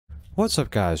What's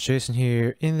up guys, Jason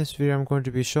here. In this video I'm going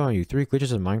to be showing you 3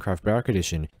 glitches in Minecraft Bedrock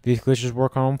Edition. These glitches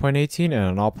work on 1.18 and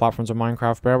on all platforms of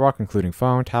Minecraft Bedrock, including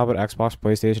phone, tablet, Xbox,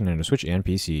 PlayStation, and Switch and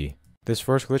PC. This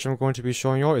first glitch I'm going to be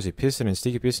showing you all is a piston and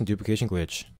sticky piston duplication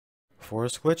glitch. For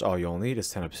this glitch, all you'll need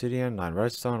is 10 obsidian, 9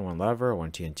 redstone, 1 lever,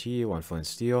 1 TNT, 1 flint and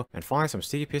steel, and finally some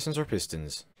sticky pistons or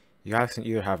pistons. You guys can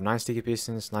either have 9 sticky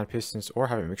pistons, 9 pistons, or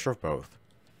have a mixture of both.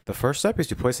 The first step is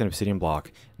to place an obsidian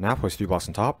block. Now place 3 blocks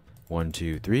on top. 1,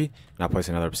 2, 3. Now place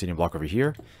another obsidian block over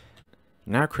here.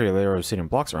 Now create a layer of obsidian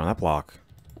blocks around that block.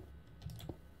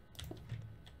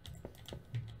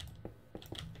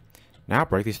 Now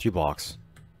break these 2 blocks.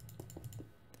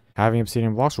 Having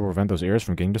obsidian blocks will prevent those areas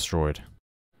from getting destroyed.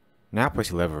 Now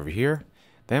place a lever over here.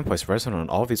 Then place redstone on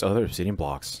all of these other obsidian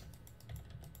blocks.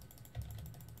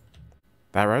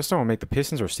 That redstone will make the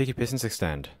pistons or sticky pistons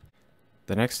extend.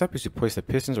 The next step is to place the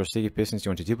pistons or sticky pistons you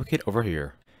want to duplicate over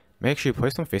here. Make sure you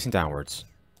place them facing downwards.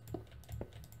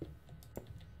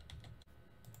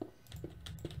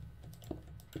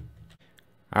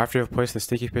 After you have placed the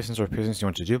sticky pistons or pistons you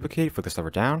want to duplicate, flick this lever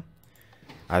down.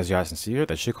 As you guys can see here,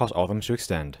 that should cause all of them to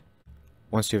extend.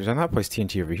 Once you have done that, place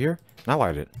TNT over here. Now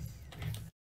light it.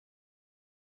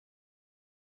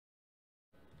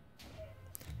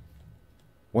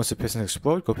 Once the pistons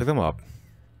explode, go pick them up.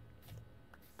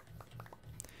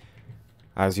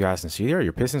 As you guys can see there,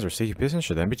 your pistons or sticky pistons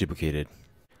should then be duplicated.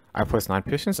 I placed 9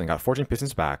 pistons and got 14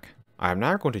 pistons back. I am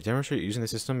now going to demonstrate using the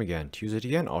system again. To use it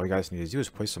again, all you guys need to do is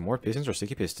place some more pistons or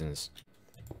sticky pistons.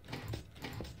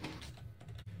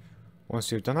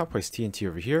 Once you have done that, place TNT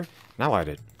over here. Now light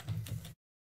it.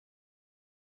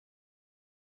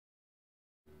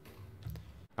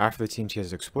 After the TNT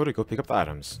has exploded, go pick up the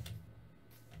items.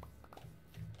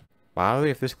 By the way,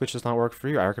 if this glitch does not work for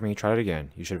you, I recommend you try it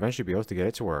again. You should eventually be able to get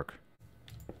it to work.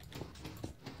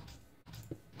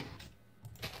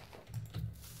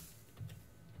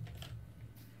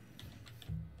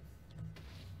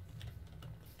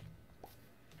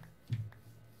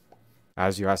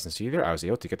 As you guys can see there, I was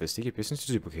able to get the sticky pistons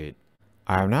to duplicate.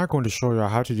 I am now going to show you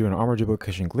how to do an armor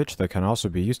duplication glitch that can also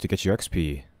be used to get you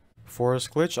XP. For this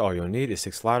glitch, all you'll need is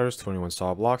 6 ladders, 21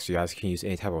 solid blocks. You guys can use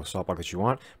any type of solid block that you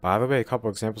want. By the way, a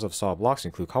couple examples of solid blocks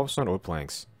include cobblestone or wood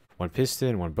planks. 1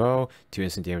 piston, 1 bow, 2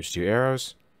 instant damage 2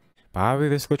 arrows. By the way,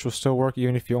 this glitch will still work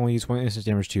even if you only use 1 instant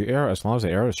damage 2 arrow, as long as the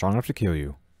arrow is strong enough to kill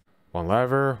you. 1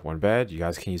 lever, 1 bed. You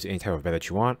guys can use any type of bed that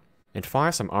you want. And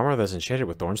finally, some armor that's enchanted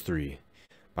with thorns 3.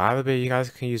 By the way, you guys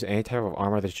can use any type of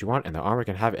armor that you want, and the armor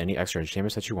can have any extra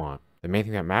enchantments that you want. The main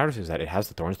thing that matters is that it has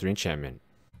the Thorns 3 enchantment.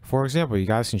 For example, you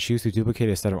guys can choose to duplicate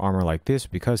a set of armor like this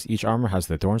because each armor has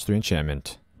the Thorns 3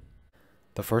 enchantment.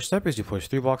 The first step is to place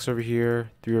 3 blocks over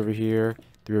here, 3 over here,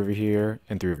 3 over here,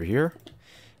 and 3 over here.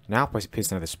 Now place a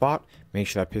piston at the spot, make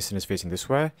sure that piston is facing this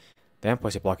way. Then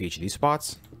place a block at each of these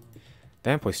spots.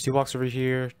 Then place 2 blocks over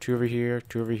here, 2 over here,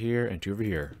 2 over here, and 2 over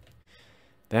here.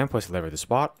 Then place a lever at the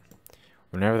spot.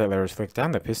 Whenever that lever is flicked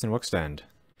down, the piston will extend.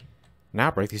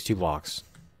 Now break these 2 blocks.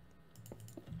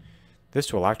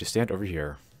 This will allow it to stand over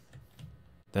here.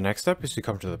 The next step is to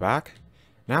come to the back.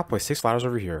 Now place 6 ladders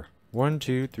over here. 1,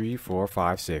 2, 3, 4,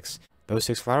 5, 6. Those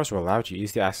 6 ladders will allow you to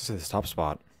easily access to this top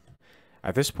spot.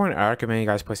 At this point, I recommend you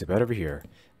guys place a bed over here.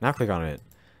 Now click on it.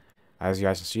 As you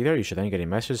guys can see there, you should then get a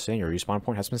message saying your respawn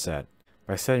point has been set.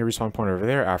 By setting your respawn point over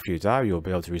there, after you die, you will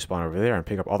be able to respawn over there and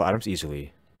pick up all the items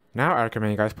easily. Now I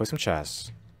recommend you guys place some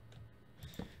chests.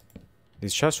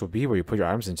 These chests will be where you put your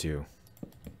items into.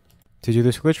 To do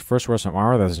this glitch, first wear some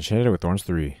armor that is enchanted with Thorns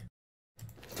 3.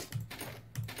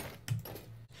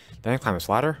 Then climb this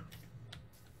ladder.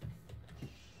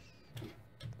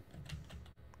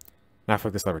 Now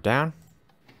flick this lever down.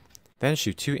 Then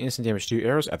shoot 2 instant damage 2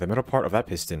 arrows at the middle part of that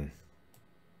piston.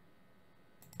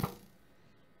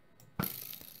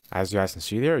 As you guys can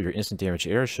see there, your instant damage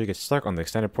arrows should get stuck on the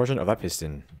extended portion of that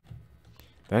piston.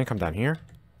 Then come down here.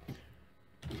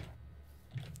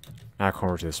 Now come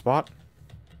over to the spot.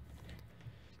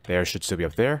 The arrow should still be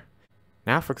up there.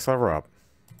 Now flick this lever up.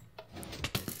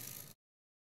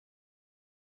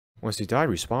 Once you die,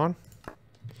 respawn.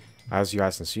 As you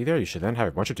guys can see there, you should then have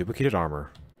a bunch of duplicated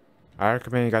armor. I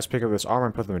recommend you guys pick up this armor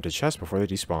and put them into chests before they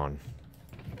despawn.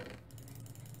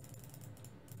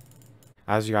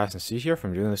 As you guys can see here,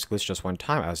 from doing this glitch just one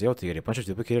time, I was able to get a bunch of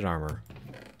duplicated armor.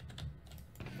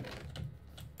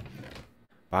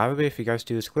 By the way, if you guys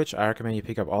do this glitch, I recommend you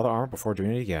pick up all the armor before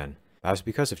doing it again. That is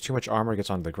because if too much armor gets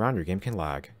onto the ground, your game can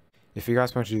lag. If you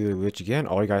guys want to do the glitch again,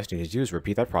 all you guys need to do is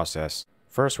repeat that process.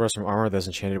 First, wear some armor that's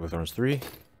enchanted with Thorns 3.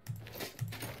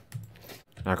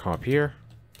 Now come up here.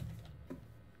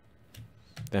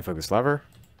 Then flick this lever.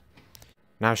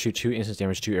 Now shoot 2 instant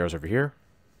damage 2 arrows over here.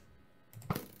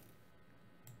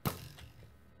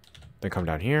 Then come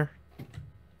down here.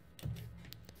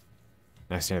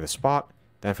 Now stand at the spot,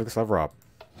 then flick this lever up.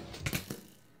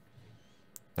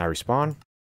 Now respawn.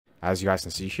 As you guys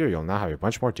can see here, you'll now have a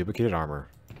bunch more duplicated armor.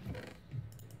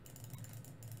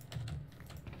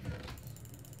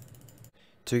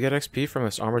 To get XP from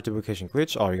this armor duplication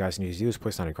glitch, all you guys need to do is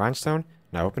place down a grindstone.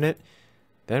 Now open it,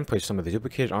 then place some of the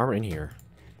duplicated armor in here.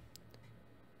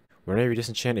 Whenever you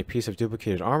disenchant a piece of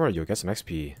duplicated armor, you'll get some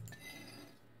XP.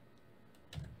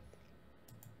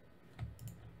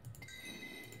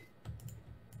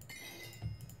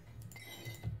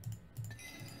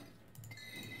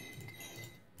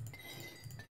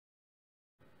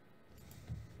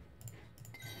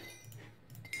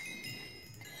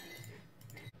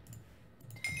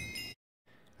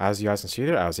 As you guys can see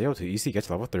there, I was able to easily get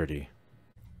to level 30.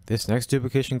 This next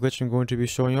duplication glitch I'm going to be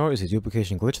showing y'all is a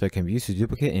duplication glitch that can be used to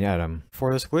duplicate an item.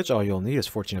 For this glitch, all you'll need is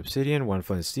 14 obsidian, 1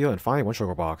 flint and steel, and finally 1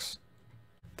 sugar box.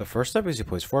 The first step is to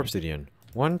place 4 obsidian.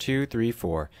 1, 2, 3,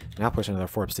 4. Now place another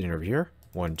 4 obsidian over here.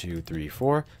 1, 2, 3,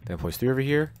 4. Then place 3 over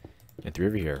here, and 3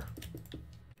 over here.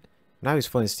 Now use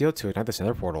flint and steel to ignite this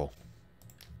nether portal.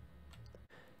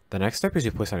 The next step is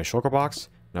to place down a sugar box.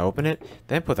 Now open it,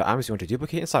 then put the items you want to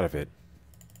duplicate inside of it.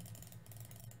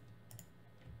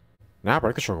 Now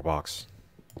break the sugar box.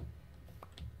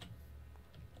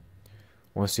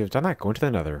 Once you have done that, go into the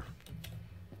nether.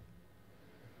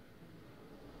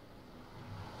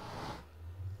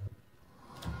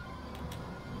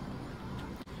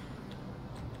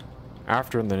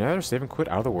 After in the nether, save and quit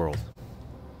out of the world.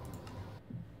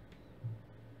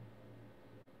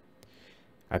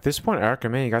 At this point, I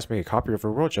recommend you guys make a copy of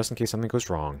your world just in case something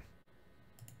goes wrong.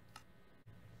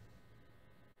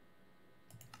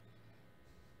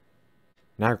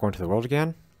 Now go into the world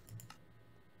again.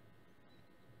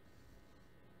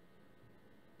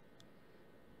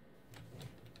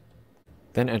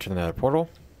 Then enter the nether portal.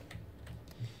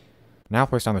 Now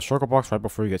place down the circle box right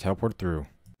before you get teleported through.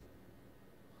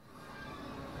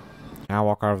 Now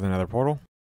walk out of the nether portal.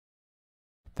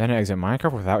 Then exit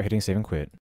Minecraft without hitting save and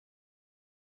quit.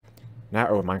 Now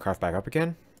open Minecraft back up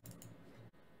again.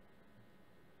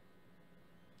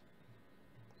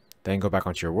 Then go back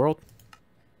onto your world.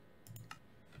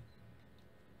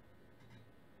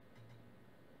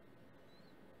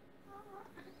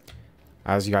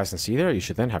 As you guys can see there, you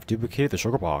should then have duplicated the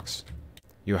sugar box.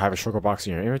 You'll have a sugar box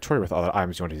in your inventory with all the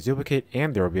items you wanted to duplicate,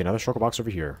 and there will be another sugar box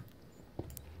over here.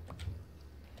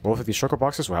 Both of these sugar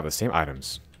boxes will have the same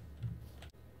items.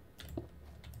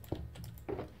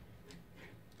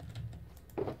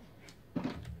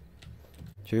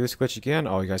 To do this glitch again,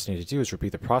 all you guys need to do is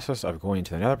repeat the process of going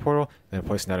into the nether portal, then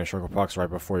placing that in a sugar box right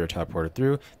before you're teleported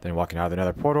through, then walking out of the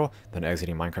nether portal, then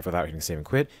exiting Minecraft without hitting save and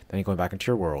quit, then going back into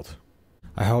your world.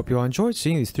 I hope you all enjoyed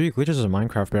seeing these 3 glitches of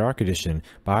Minecraft Bedrock Edition.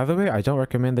 By the way, I don't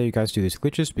recommend that you guys do these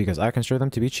glitches because I consider them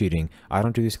to be cheating. I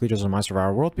don't do these glitches on my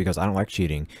survival world because I don't like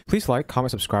cheating. Please like,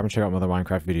 comment, subscribe, and check out my other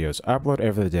Minecraft videos. I upload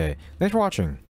every day. Thanks for watching.